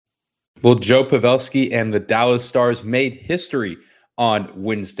Well, Joe Pavelski and the Dallas Stars made history on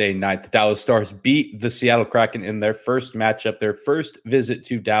Wednesday night. The Dallas Stars beat the Seattle Kraken in their first matchup, their first visit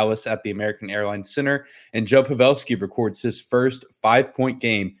to Dallas at the American Airlines Center. And Joe Pavelski records his first 5-point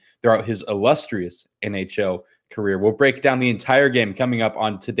game throughout his illustrious NHL career. We'll break down the entire game coming up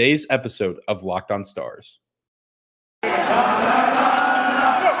on today's episode of Locked On Stars.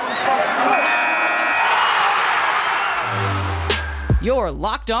 You're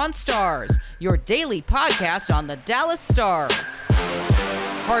Locked On Stars, your daily podcast on the Dallas Stars.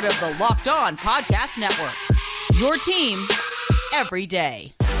 Part of the Locked On Podcast Network, your team every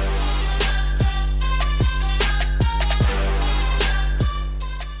day.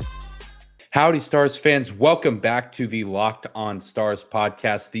 Howdy, Stars fans. Welcome back to the Locked On Stars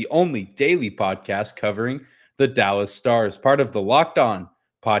podcast, the only daily podcast covering the Dallas Stars, part of the Locked On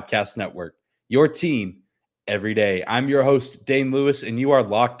Podcast Network, your team every day. I'm your host, Dane Lewis, and you are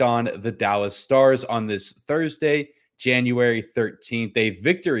locked on the Dallas Stars on this Thursday, January 13th, a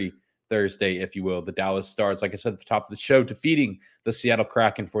victory Thursday, if you will. The Dallas Stars, like I said at the top of the show, defeating the Seattle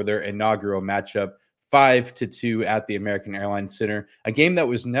Kraken for their inaugural matchup, 5-2 at the American Airlines Center, a game that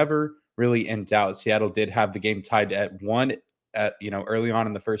was never really in doubt. Seattle did have the game tied at 1 early on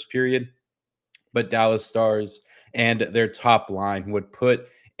in the first period, but Dallas Stars and their top line would put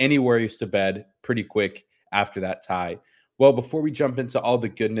any worries to bed pretty quick after that tie. Well, before we jump into all the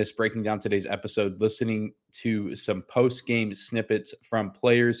goodness, breaking down today's episode, listening to some post-game snippets from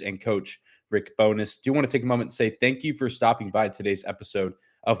players and coach Rick Bowness, do want to take a moment and say thank you for stopping by today's episode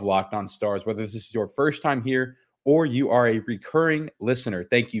of Locked On Stars. Whether this is your first time here or you are a recurring listener,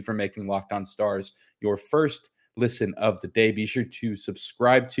 thank you for making Locked On Stars your first listen of the day. Be sure to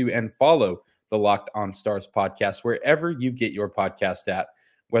subscribe to and follow the Locked On Stars podcast wherever you get your podcast at,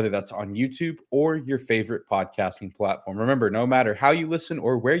 whether that's on YouTube or your favorite podcasting platform. Remember, no matter how you listen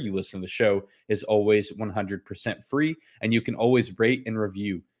or where you listen, the show is always 100% free, and you can always rate and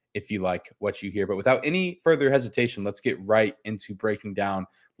review if you like what you hear. But without any further hesitation, let's get right into breaking down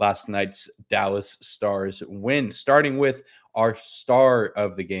last night's Dallas Stars win, starting with our star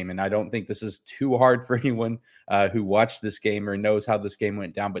of the game. And I don't think this is too hard for anyone who watched this game or knows how this game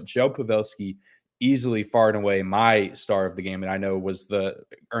went down, but Joe Pavelski, easily far and away my star of the game, and I know was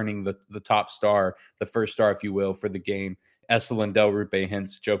earning the top star, the first star, if you will, for the game. Esa Lindell, Roope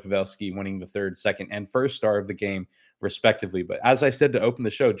Hintz, Joe Pavelski winning the third, second, and first star of the game, respectively. But as I said to open the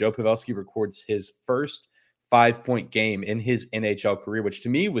show, Joe Pavelski records his first 5-point game in his NHL career, which to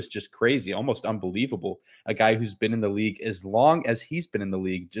me was just crazy, almost unbelievable. A guy who's been in the league as long as he's been in the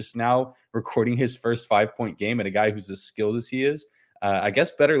league, just now recording his first 5-point game, and a guy who's as skilled as he is. I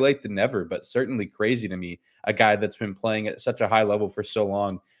guess better late than never, but certainly crazy to me. A guy that's been playing at such a high level for so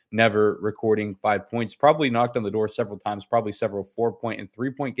long, never recording 5 points, probably knocked on the door several times, probably several 4-point and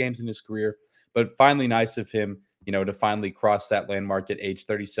 3-point games in his career, but finally nice of him, to finally cross that landmark at age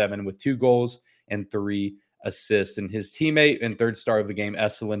 37 with 2 goals and 3 assists. And his teammate and third star of the game,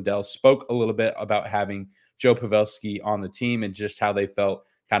 Esa Lindell, spoke a little bit about having Joe Pavelski on the team and just how they felt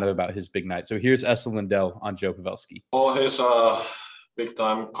kind of about his big night. So here's Esa Lindell on Joe Pavelski. Well, he's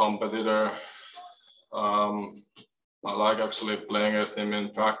big-time competitor. I like actually playing against him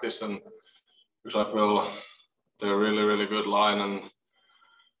in practice, and because I feel they're a really, really good line.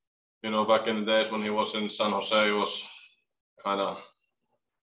 And back in the days when he was in San Jose, it was kind of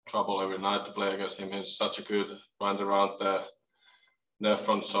trouble every night to play against him. He's such a good run around the net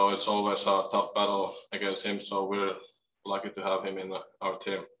front, so it's always a tough battle against him. So we're lucky to have him in our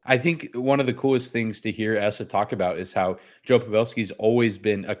team. I think one of the coolest things to hear Esa talk about is how Joe Pavelski's always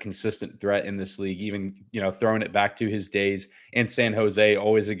been a consistent threat in this league, even, throwing it back to his days in San Jose,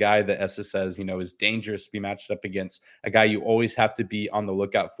 always a guy that Esa says, is dangerous to be matched up against, a guy you always have to be on the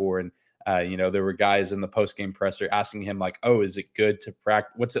lookout for. And, there were guys in the post-game presser asking him like, oh, is it good to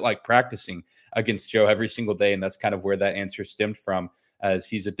practice? What's it like practicing against Joe every single day? And that's kind of where that answer stemmed from, as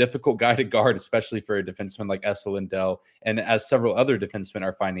he's a difficult guy to guard, especially for a defenseman like Esa Lindell. And as several other defensemen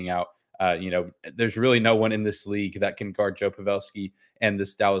are finding out, there's really no one in this league that can guard Joe Pavelski and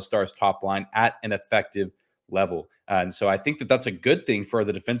this Dallas Stars top line at an effective level. And so I think that that's a good thing for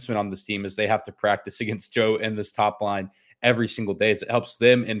the defensemen on this team, is they have to practice against Joe and this top line every single day, as it helps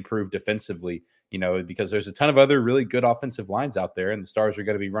them improve defensively, because there's a ton of other really good offensive lines out there, and the Stars are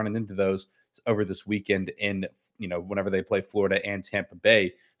going to be running into those over this weekend in, whenever they play Florida and Tampa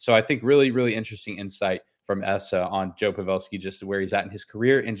Bay. So I think really, really interesting insight from Esa on Joe Pavelski, just where he's at in his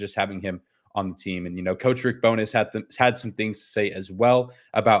career and just having him on the team. And, Coach Rick Bowness had some things to say as well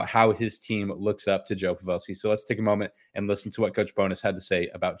about how his team looks up to Joe Pavelski. So let's take a moment and listen to what Coach Bowness had to say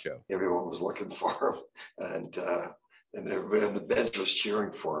about Joe. Everyone was looking for him. And and everybody on the bench was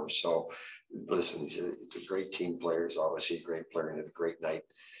cheering for him. So listen, he's a great team player. He's obviously a great player and had a great night.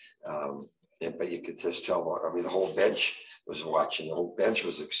 But you could just tell, I mean, the whole bench was watching. The whole bench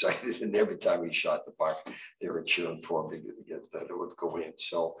was excited, and every time he shot the puck, they were cheering for him to get that it would go in.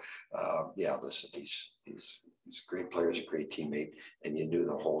 So, listen, he's a great player, he's a great teammate, and you knew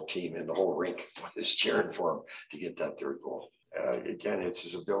the whole team and the whole rink was cheering for him to get that third goal. Again, it's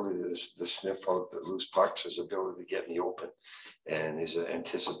his ability to sniff out the loose pucks, his ability to get in the open, and his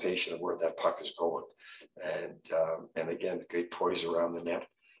anticipation of where that puck is going. And again, great poise around the net,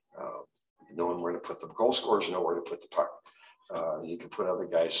 knowing where to put the goal scorers, know where to put the puck. You can put other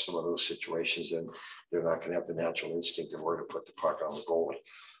guys in some of those situations, and they're not going to have the natural instinct of where to put the puck on the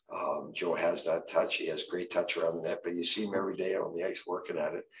goalie. Joe has that touch. He has great touch around the net, but you see him every day on the ice working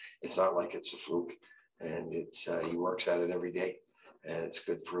at it. It's not like it's a fluke, and he works at it every day, and it's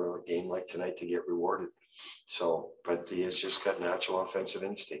good for a game like tonight to get rewarded. So, but he has just got natural offensive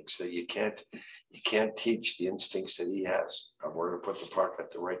instincts that you can't teach the instincts that he has of where to put the puck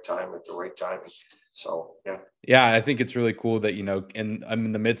at the right time, at the right timing. So, yeah, I think it's really cool that, and I'm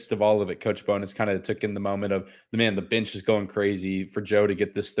in the midst of all of it. Coach Bowness kind of took in the moment of the bench is going crazy for Joe to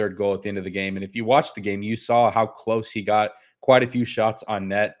get this third goal at the end of the game. And if you watched the game, you saw how close he got. Quite a few shots on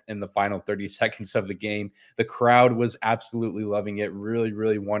net in the final 30 seconds of the game. The crowd was absolutely loving it. Really,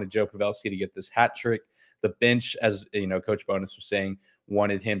 really wanted Joe Pavelski to get this hat trick. The bench, as Coach Bowness was saying,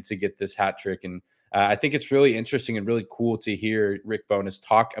 wanted him to get this hat trick. And I think it's really interesting and really cool to hear Rick Bowness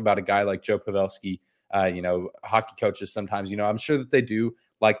talk about a guy like Joe Pavelski. Hockey coaches sometimes, I'm sure that they do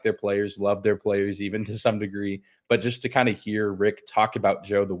like their players, love their players, even to some degree. But just to kind of hear Rick talk about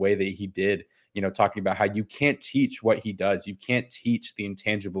Joe the way that he did, talking about how you can't teach what he does. You can't teach the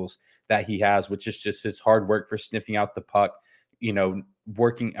intangibles that he has, which is just his hard work for sniffing out the puck,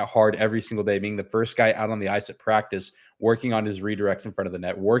 working hard every single day, being the first guy out on the ice at practice, working on his redirects in front of the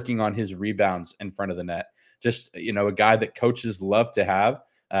net, working on his rebounds in front of the net. Just, a guy that coaches love to have.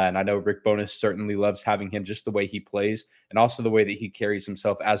 And I know Rick Bowness certainly loves having him, just the way he plays and also the way that he carries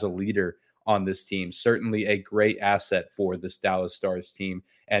himself as a leader on this team. Certainly a great asset for this Dallas Stars team.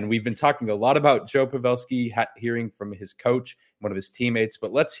 And we've been talking a lot about Joe Pavelski, hearing from his coach, one of his teammates,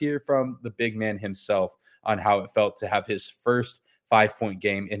 but let's hear from the big man himself on how it felt to have his first 5-point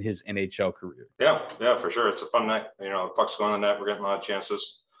game in his NHL career. Yeah, for sure. It's a fun night. The puck's going on the net. We're getting a lot of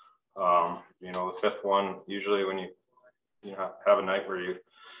chances. The fifth one, usually when you have a night where you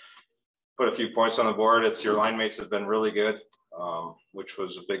put a few points on the board, it's your line mates have been really good, which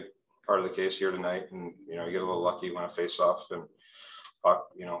was a big part of the case here tonight. And, you get a little lucky when a face off and puck,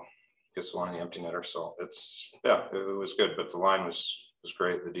 gets the one in the empty netter. So it was good, but the line was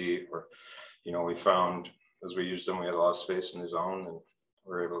great. The D we found as we used them, we had a lot of space in the zone and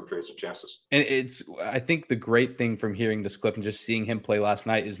we were able to create some chances. And I think the great thing from hearing this clip and just seeing him play last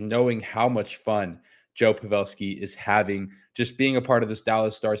night is knowing how much fun Joe Pavelski is having just being a part of this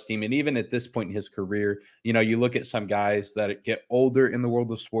Dallas Stars team. And even at this point in his career, you look at some guys that get older in the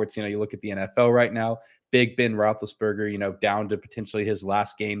world of sports, you look at the NFL right now, Big Ben Roethlisberger, down to potentially his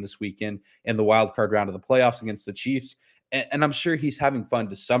last game this weekend in the wild card round of the playoffs against the Chiefs. And I'm sure he's having fun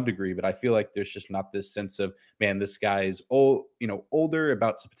to some degree, but I feel like there's just not this sense of, man, this guy is older,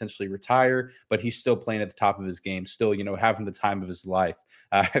 about to potentially retire, but he's still playing at the top of his game, still, having the time of his life.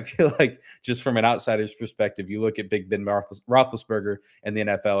 I feel like just from an outsider's perspective, you look at Big Ben Roethlisberger in the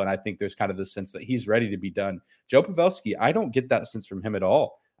NFL, and I think there's kind of this sense that he's ready to be done. Joe Pavelski, I don't get that sense from him at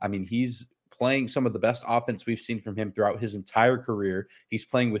all. I mean, he's playing some of the best offense we've seen from him throughout his entire career. He's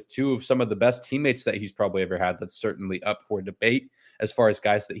playing with two of some of the best teammates that he's probably ever had. That's certainly up for debate as far as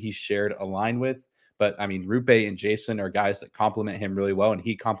guys that he's shared a line with. But I mean, Rupe and Jason are guys that complement him really well, and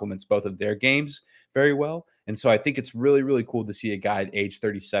he complements both of their games very well. And so I think it's really, really cool to see a guy at age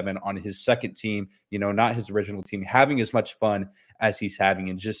 37 on his second team, not his original team, having as much fun as he's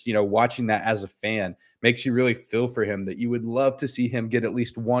having. And just, watching that as a fan makes you really feel for him, that you would love to see him get at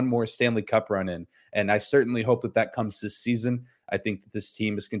least one more Stanley Cup run in. And I certainly hope that comes this season. I think that this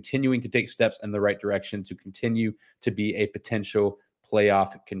team is continuing to take steps in the right direction to continue to be a potential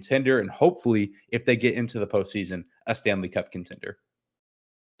playoff contender, and hopefully, if they get into the postseason, a Stanley Cup contender.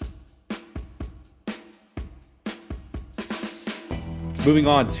 Moving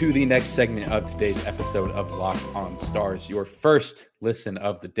on to the next segment of today's episode of Locked On Stars, your first listen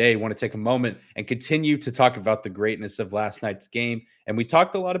of the day. I want to take a moment and continue to talk about the greatness of last night's game. And we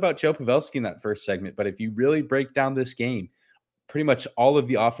talked a lot about Joe Pavelski in that first segment, but if you really break down this game, pretty much all of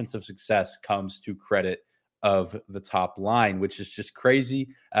the offensive success comes to credit of the top line, which is just crazy.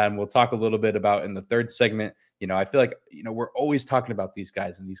 And we'll talk a little bit about in the third segment, I feel like, we're always talking about these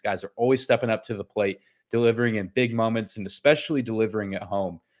guys, and these guys are always stepping up to the plate, delivering in big moments, and especially delivering at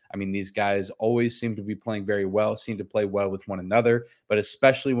home. I mean, these guys always seem to be playing very well, seem to play well with one another, but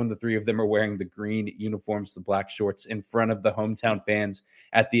especially when the three of them are wearing the green uniforms, the black shorts in front of the hometown fans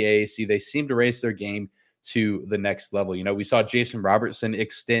at the AAC, they seem to raise their game to the next level. We saw Jason Robertson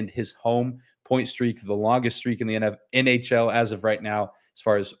extend his home point streak, the longest streak in the NHL as of right now, as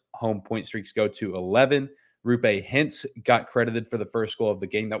far as home point streaks go, to 11. Roope Hintz got credited for the first goal of the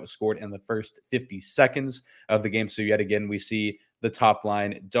game that was scored in the first 50 seconds of the game. So yet again, we see the top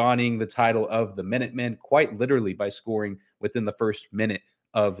line donning the title of the Minutemen quite literally by scoring within the first minute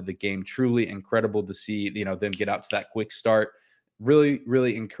of the game. Truly incredible to see, them get out to that quick start. Really,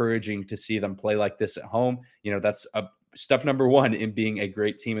 really encouraging to see them play like this at home. That's a step number one in being a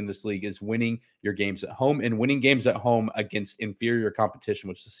great team in this league, is winning your games at home, and winning games at home against inferior competition,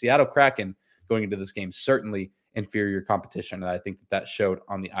 which the Seattle Kraken going into this game, certainly inferior competition. And I think that showed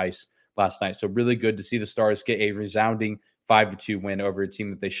on the ice last night. So really good to see the Stars get a resounding 5-2 win over a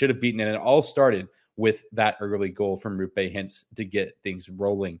team that they should have beaten. And it all started with that early goal from Roope Hintz to get things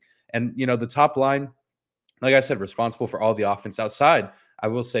rolling. And, the top line, like I said, responsible for all the offense outside. I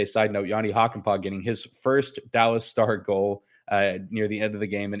will say, side note, Jani Hakanpää getting his first Dallas Star goal near the end of the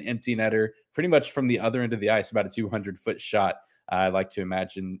game, an empty netter, pretty much from the other end of the ice, about a 200-foot shot. I like to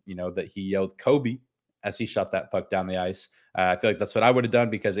imagine, that he yelled Kobe as he shot that puck down the ice. I feel like that's what I would have done,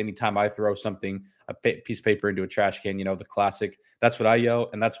 because anytime I throw something, a piece of paper into a trash can, the classic, that's what I yell.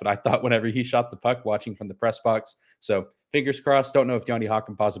 And that's what I thought whenever he shot the puck watching from the press box. So fingers crossed. Don't know if Jani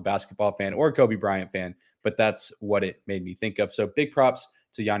Hakanpää is a basketball fan or a Kobe Bryant fan, but that's what it made me think of. So big props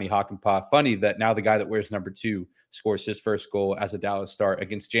to Jani Hakanpää. Funny that now the guy that wears number 2 scores his first goal as a Dallas Star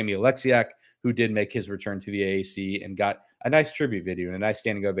against Jamie Alexiak, who did make his return to the AAC and got a nice tribute video and a nice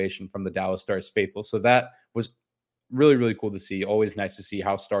standing ovation from the Dallas Stars faithful. So that was really, really cool to see. Always nice to see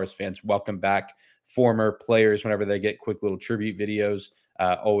how Stars fans welcome back former players whenever they get quick little tribute videos.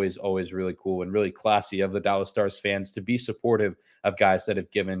 Always really cool and really classy of the Dallas Stars fans to be supportive of guys that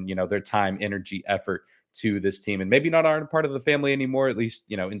have given, their time, energy, effort to this team, and maybe not aren't part of the family anymore, at least,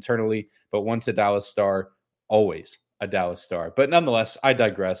 internally, but once a Dallas Star, always a Dallas Star. But nonetheless, I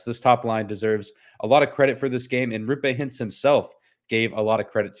digress. This top line deserves a lot of credit for this game, and Roope Hintz himself gave a lot of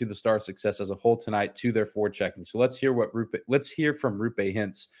credit to the Stars' success as a whole tonight, to their forechecking. So let's hear from Roope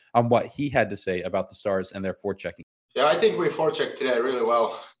Hintz on what he had to say about the Stars and their forechecking. Yeah, I think we forechecked today really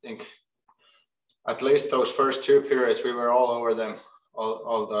well. I think at least those first 2 periods, we were all over them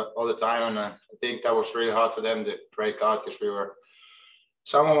all the time, and I think that was really hard for them to break out, because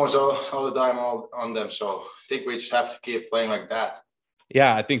someone was all the time on them. So I think we just have to keep playing like that.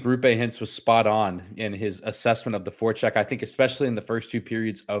 Yeah, I think Roope Hintz was spot on in his assessment of the forecheck. I think especially in the first 2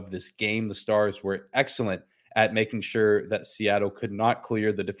 periods of this game, the Stars were excellent at making sure that Seattle could not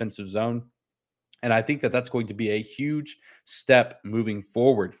clear the defensive zone. And I think that that's going to be a huge step moving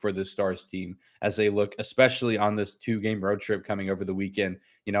forward for the Stars team as they look, especially on this 2-game road trip coming over the weekend.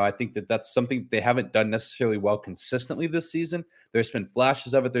 I think that that's something they haven't done necessarily well consistently this season. There's been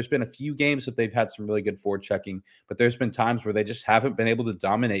flashes of it. There's been a few games that they've had some really good forechecking, but there's been times where they just haven't been able to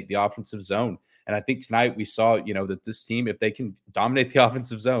dominate the offensive zone. And I think tonight we saw, that this team, if they can dominate the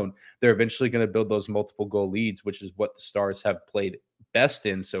offensive zone, they're eventually going to build those multiple goal leads, which is what the Stars have played best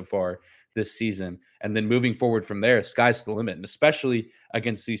in so far this season. And then moving forward from there, sky's the limit. And especially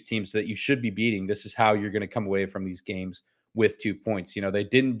against these teams that you should be beating, this is how you're going to come away from these games with 2 points. They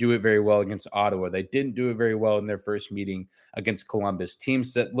didn't do it very well against Ottawa. They didn't do it very well in their first meeting against Columbus.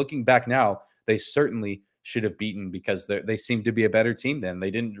 Teams that, looking back now, they certainly should have beaten, because they seem to be a better team then.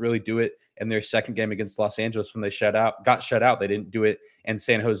 They didn't really do it in their second game against Los Angeles when they got shut out. They didn't do it in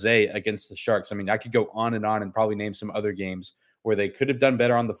San Jose against the Sharks. I mean, I could go on and probably name some other games where they could have done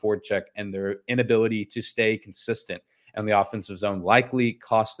better on the forecheck, and their inability to stay consistent in the offensive zone likely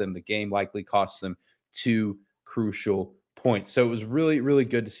cost them the game, likely cost them 2 crucial points. So it was really, really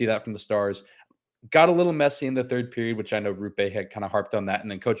good to see that from the Stars. Got a little messy in the third period, which I know Roope had kind of harped on that.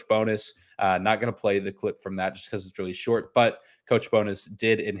 And then Coach Bowness, not going to play the clip from that just because it's really short, but Coach Bowness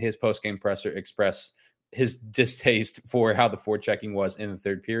did in his post-game presser express his distaste for how the forechecking was in the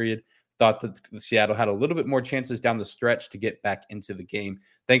third period. Thought that Seattle had a little bit more chances down the stretch to get back into the game.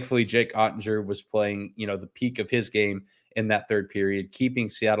 Thankfully, Jake Ottinger was playing, the peak of his game in that third period, keeping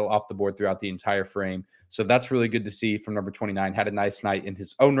Seattle off the board throughout the entire frame. So that's really good to see from number 29. Had a nice night in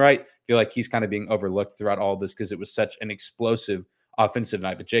his own right. Feel like he's kind of being overlooked throughout all this because it was such an explosive offensive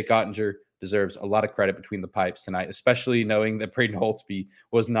night. But Jake Ottinger deserves a lot of credit between the pipes tonight, especially knowing that Braden Holtby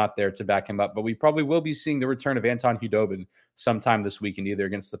was not there to back him up. But we probably will be seeing the return of Anton Khudobin sometime this weekend, either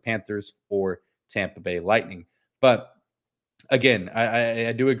against the Panthers or Tampa Bay Lightning. But again,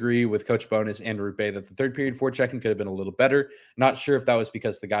 I do agree with Coach Bowness and Roope that the third period forechecking could have been a little better. Not sure if that was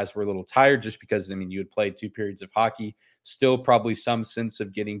because the guys were a little tired, just because, you had played 2 periods of hockey. Still probably some sense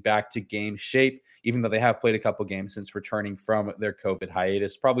of getting back to game shape, even though they have played a couple games since returning from their COVID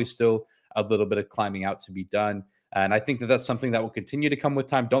hiatus. Probably still a little bit of climbing out to be done. And I think that that's something that will continue to come with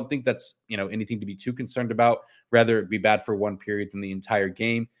time. Don't think that's, anything to be too concerned about. Rather it be bad for one period than the entire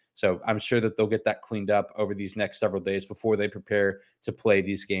game. So I'm sure that they'll get that cleaned up over these next several days before they prepare to play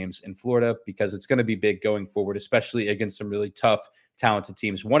these games in Florida, because it's going to be big going forward, especially against some really tough, talented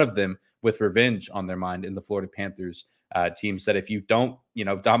teams. One of them with revenge on their mind in the Florida Panthers, teams that if you don't,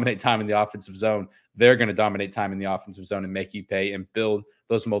 dominate time in the offensive zone, they're going to dominate time in the offensive zone and make you pay and build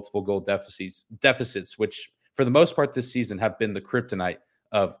those multiple goal deficits, which for the most part this season have been the kryptonite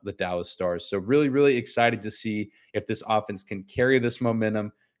of the Dallas Stars. So really, really excited to see if this offense can carry this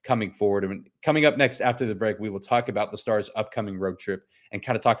momentum coming forward. And coming up next after the break, we will talk about the Stars' upcoming road trip and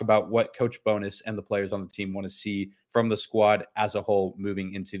kind of talk about what Coach Bowness and the players on the team want to see from the squad as a whole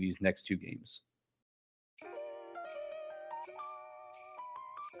moving into these next 2 games.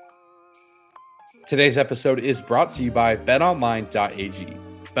 Today's episode is brought to you by BetOnline.ag.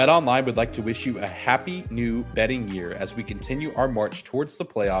 BetOnline would like to wish you a happy new betting year as we continue our march towards the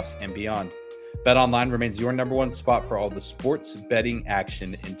playoffs and beyond. BetOnline remains your number one spot for all the sports betting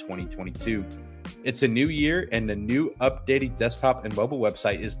action in 2022. It's a new year, and the new updated desktop and mobile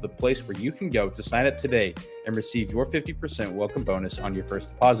website is the place where you can go to sign up today and receive your 50% welcome bonus on your first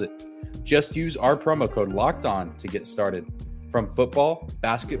deposit. Just use our promo code LOCKEDON to get started. From football,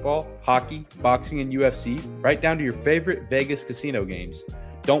 basketball, hockey, boxing, and UFC, right down to your favorite Vegas casino games.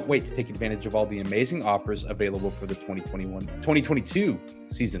 Don't wait to take advantage of all the amazing offers available for the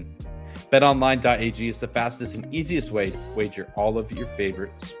 2021-2022 season. BetOnline.ag is the fastest and easiest way to wager all of your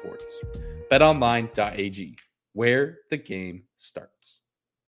favorite sports. BetOnline.ag, where the game starts.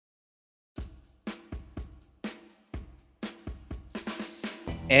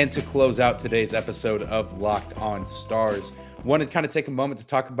 And to close out today's episode of Locked On Stars, I want to kind of take a moment to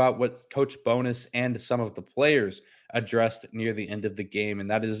talk about what Coach Bowness and some of the players addressed near the end of the game, and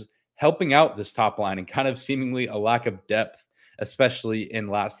that is helping out this top line and kind of seemingly a lack of depth, especially in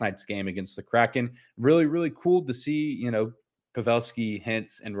last night's game against the Kraken. Really, really cool to see, Pavelski,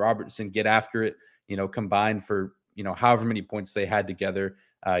 Hintz, and Robertson get after it, combined for, however many points they had together,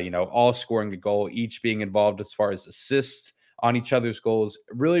 all scoring a goal, each being involved as far as assists on each other's goals.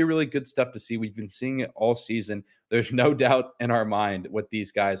 Really, really good stuff to see. We've been seeing it all season. There's no doubt in our mind what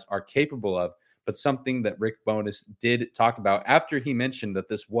these guys are capable of, but something that Rick Bowness did talk about after he mentioned that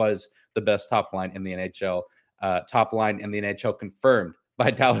this was the best top line in the NHL. Top line in the NHL confirmed by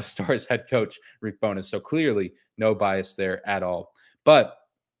Dallas Stars head coach Rick Bowness. So clearly no bias there at all. But,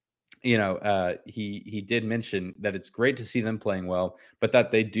 he did mention that it's great to see them playing well, but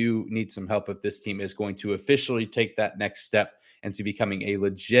that they do need some help if this team is going to officially take that next step into becoming a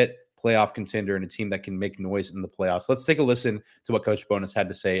legit playoff contender and a team that can make noise in the playoffs. Let's take a listen to what Coach Bowness had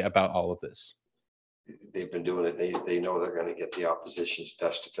to say about all of this. They've been doing it. They know they're going to get the opposition's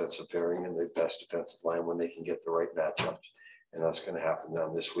best defensive pairing and the best defensive line when they can get the right matchups, and that's going to happen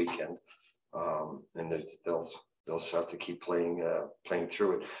this weekend. And they'll have to keep playing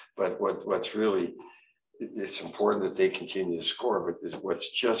through it. But what's really, it's important that they continue to score. But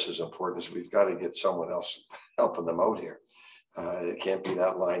what's just as important is we've got to get someone else helping them out here. It can't be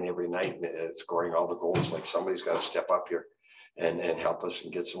that line every night scoring all the goals. Like, somebody's got to step up here and help us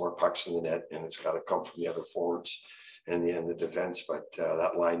and get some more pucks in the net, and it's got to come from the other forwards and the defense. But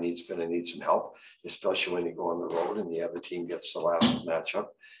that line going to need some help, especially when you go on the road and the other team gets the last matchup.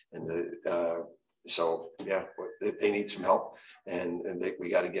 And so they need some help, and we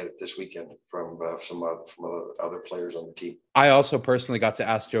got to get it this weekend from some other players on the team. I also personally got to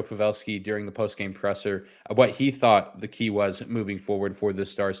ask Joe Pavelski during the post-game presser what he thought the key was moving forward for the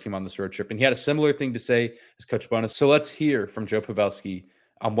Stars team on this road trip, and he had a similar thing to say as Coach Bowness. So let's hear from Joe Pavelski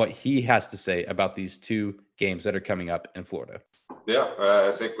on what he has to say about these 2 games that are coming up in Florida. Yeah,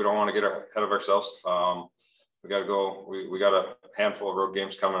 I think we don't want to get ahead of ourselves. We got to go. We got a handful of road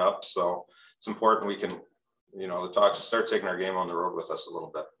games coming up, so it's important we can, the Talks start taking our game on the road with us a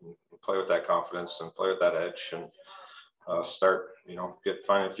little bit, and play with that confidence and play with that edge, and start,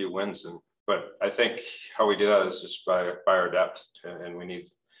 finding a few wins. But I think how we do that is just by our depth, and we need,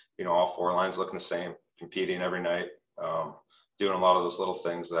 all 4 lines looking the same, competing every night. doing a lot of those little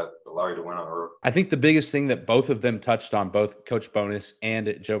things that allow you to win on the road. I think the biggest thing that both of them touched on, both Coach Bowness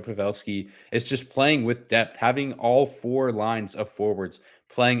and Joe Pavelski, is just playing with depth, having all 4 lines of forwards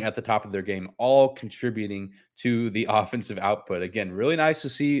playing at the top of their game, all contributing to the offensive output. Again, really nice to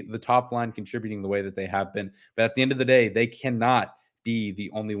see the top line contributing the way that they have been. But at the end of the day, they cannot be the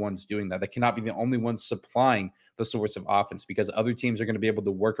only ones doing that. They cannot be the only ones supplying the source of offense, because other teams are going to be able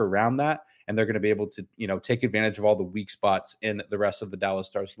to work around that, and they're going to be able to, take advantage of all the weak spots in the rest of the Dallas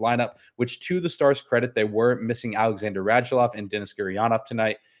Stars lineup, which, to the Stars' credit, they were missing Alexander Radulov and Denis Gurianov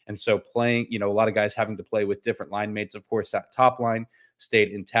tonight. And so playing, a lot of guys having to play with different line mates. Of course, that top line stayed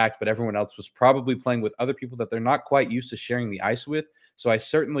intact, but everyone else was probably playing with other people that they're not quite used to sharing the ice with. So I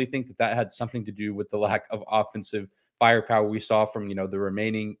certainly think that had something to do with the lack of offensive firepower we saw from, the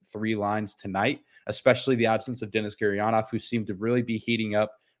remaining 3 lines tonight, especially the absence of Denis Gurianov, who seemed to really be heating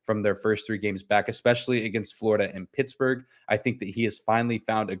up from their first 3 games back, especially against Florida and Pittsburgh. I think that he has finally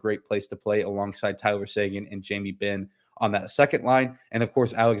found a great place to play alongside Tyler Seguin and Jamie Benn on that second line. And of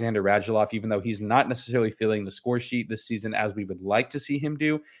course, Alexander Radulov, even though he's not necessarily filling the score sheet this season as we would like to see him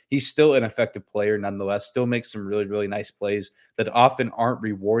do, he's still an effective player nonetheless, still makes some really, really nice plays that often aren't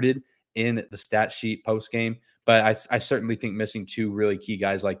rewarded in the stat sheet post game. But I certainly think missing 2 really key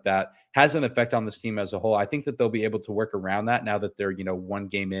guys like that has an effect on this team as a whole. I think that they'll be able to work around that now that they're, 1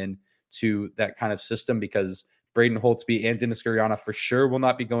 game in to that kind of system, because Braden Holtby and Denis Gurianov for sure will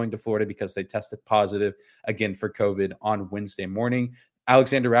not be going to Florida because they tested positive again for COVID on Wednesday morning.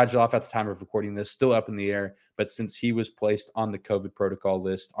 Alexander Radulov, at the time of recording this, still up in the air, but since he was placed on the COVID protocol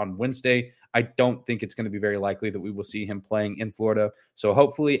list on Wednesday, I don't think it's going to be very likely that we will see him playing in Florida. So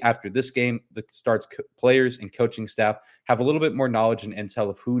hopefully after this game, the Stars players and coaching staff have a little bit more knowledge and intel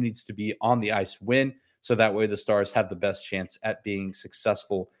of who needs to be on the ice when, so that way the Stars have the best chance at being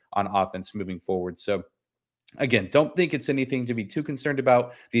successful on offense moving forward. So again, don't think it's anything to be too concerned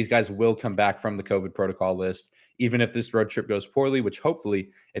about. These guys will come back from the COVID protocol list, even if this road trip goes poorly, which hopefully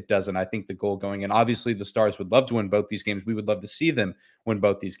it doesn't. I think the goal going in, obviously the Stars would love to win both these games. We would love to see them win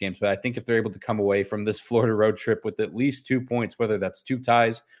both these games. But I think if they're able to come away from this Florida road trip with at least 2 points, whether that's 2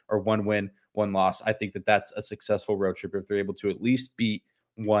 ties or 1 win, 1 loss, I think that that's a successful road trip if they're able to at least beat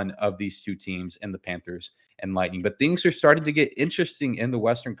one of these 2 teams, in the Panthers and Lightning. But things are starting to get interesting in the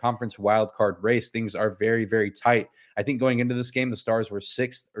Western Conference wildcard race. Things are very, very tight. I think going into this game, the Stars were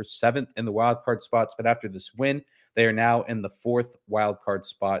 6th or 7th in the wildcard spots, but after this win, they are now in the 4th wildcard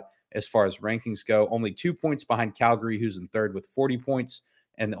spot as far as rankings go. Only 2 points behind Calgary, who's in 3rd with 40 points,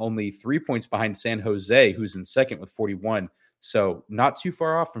 and only 3 points behind San Jose, who's in 2nd with 41. So not too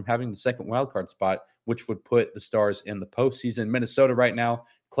far off from having the 2nd wildcard spot, which would put the Stars in the postseason. Minnesota right now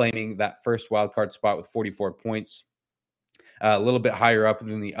claiming that 1st wildcard spot with 44 points. A little bit higher up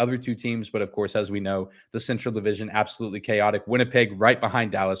than the other 2 teams. But of course, as we know, the Central Division, absolutely chaotic. Winnipeg right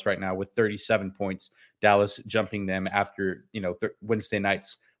behind Dallas right now with 37 points. Dallas jumping them after, Wednesday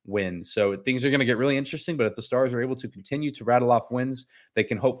night's win. So things are going to get really interesting. But if the Stars are able to continue to rattle off wins, they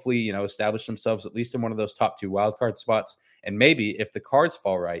can hopefully, establish themselves at least in one of those top 2 wildcard spots. And maybe if the cards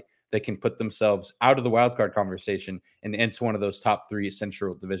fall right, they can put themselves out of the wildcard conversation and into one of those top 3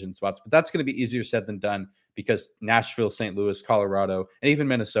 Central Division spots. But that's going to be easier said than done, because Nashville, St. Louis, Colorado, and even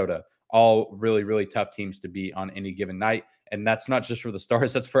Minnesota, all really, really tough teams to beat on any given night. And that's not just for the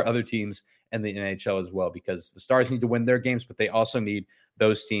Stars, that's for other teams in the NHL as well, because the Stars need to win their games, but they also need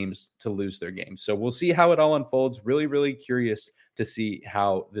those teams to lose their games. So we'll see how it all unfolds. Really, really curious to see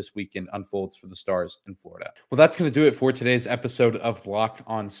how this weekend unfolds for the Stars in Florida. Well, that's going to do it for today's episode of Locked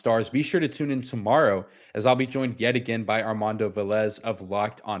on Stars. Be sure to tune in tomorrow, as I'll be joined yet again by Armando Velez of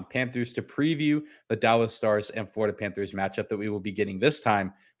Locked on Panthers to preview the Dallas Stars and Florida Panthers matchup that we will be getting this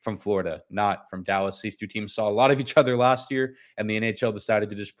time from Florida, not from Dallas. These 2 teams saw a lot of each other last year, and the NHL decided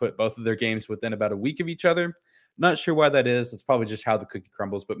to just put both of their games within about a week of each other. Not sure why that is. It's probably just how the cookie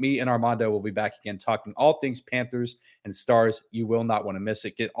crumbles. But me and Armando will be back again talking all things Panthers and Stars. You will not want to miss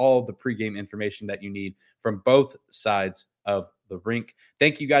it. Get all of the pregame information that you need from both sides of the rink.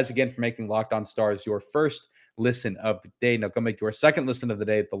 Thank you guys again for making Locked on Stars your first listen of the day. Now go make your second listen of the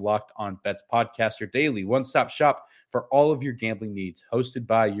day at the Locked on Bets podcast, your daily one-stop shop for all of your gambling needs. Hosted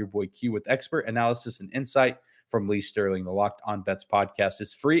by your boy Q with expert analysis and insight from Lee Sterling. The Locked on Bets podcast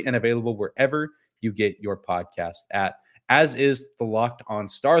is free and available wherever you get your podcast at, as is the Locked on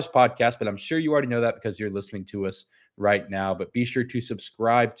Stars podcast. But I'm sure you already know that because you're listening to us right now. But be sure to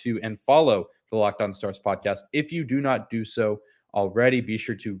subscribe to and follow the Locked on Stars podcast if you do not do so already. Be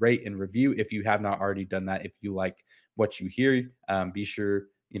sure to rate and review if you have not already done that. If you like what you hear, be sure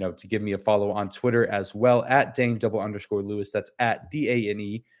to give me a follow on Twitter as well at Dane_Lewis. That's at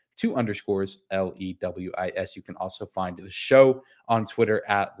DANE 2_LEWIS. You can also find the show on Twitter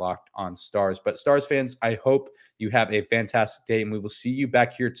at Locked On Stars. But Stars fans, I hope you have a fantastic day, and we will see you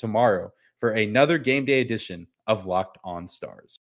back here tomorrow for another game day edition of Locked On Stars.